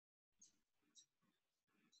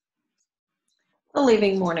The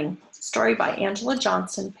Leaving Morning, story by Angela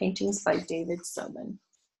Johnson, paintings by David Soman.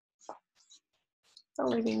 The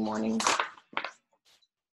Leaving Morning.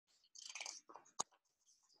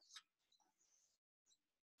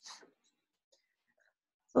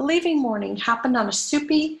 The leaving morning happened on a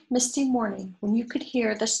soupy, misty morning when you could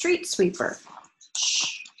hear the street sweeper.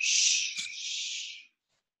 Shh, shh, shh.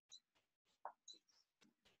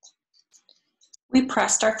 We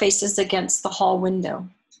pressed our faces against the hall window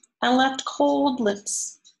and left cold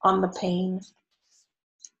lips on the pane.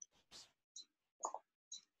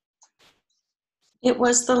 It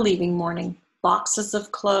was the leaving morning. Boxes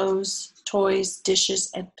of clothes, toys, dishes,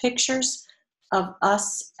 and pictures of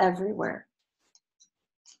us everywhere.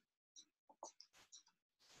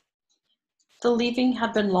 The leaving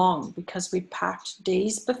had been long because we packed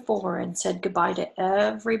days before and said goodbye to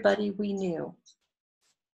everybody we knew.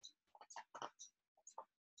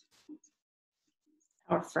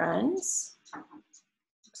 Our friends,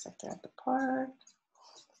 looks like they're at the park,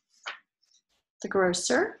 the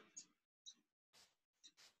grocer,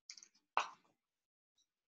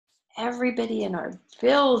 everybody in our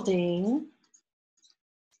building,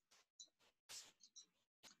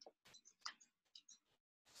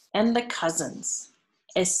 and the cousins,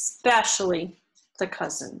 especially the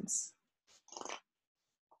cousins.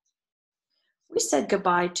 We said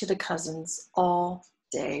goodbye to the cousins all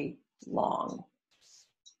day long.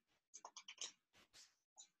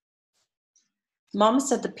 Mama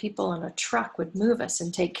said the people in a truck would move us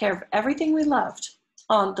and take care of everything we loved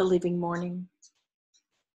on the leaving morning.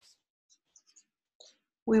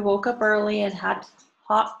 We woke up early and had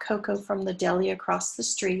hot cocoa from the deli across the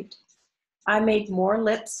street. I made more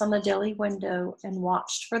lips on the deli window and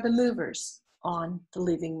watched for the movers on the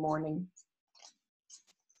leaving morning.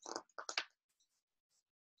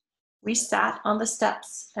 We sat on the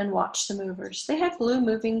steps and watched the movers. They had blue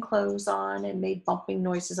moving clothes on and made bumping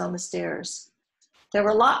noises on the stairs. There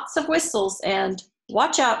were lots of whistles and,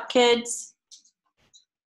 "Watch out, kids."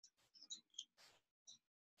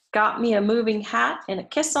 Got me a moving hat and a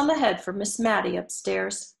kiss on the head from Miss Maddie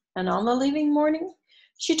upstairs. And on the leaving morning,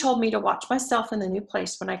 she told me to watch myself in the new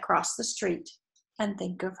place when I crossed the street and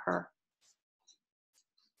think of her.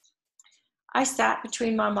 I sat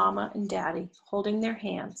between my mama and daddy, holding their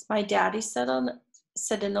hands. My daddy said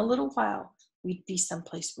in a little while, we'd be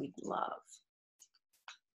someplace we'd love.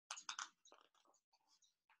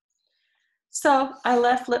 So I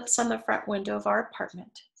left lips on the front window of our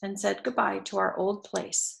apartment and said goodbye to our old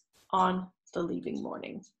place on the leaving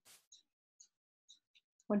morning.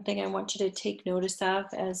 One thing I want you to take notice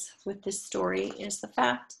of, as with this story, is the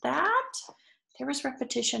fact that there was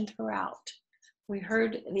repetition throughout. We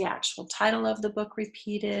heard the actual title of the book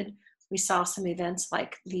repeated. We saw some events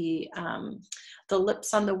like the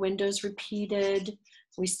lips on the windows repeated.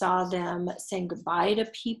 We saw them saying goodbye to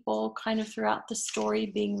people kind of throughout the story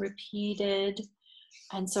being repeated.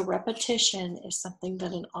 And so repetition is something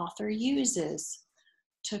that an author uses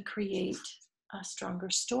to create a stronger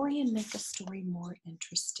story and make a story more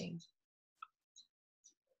interesting.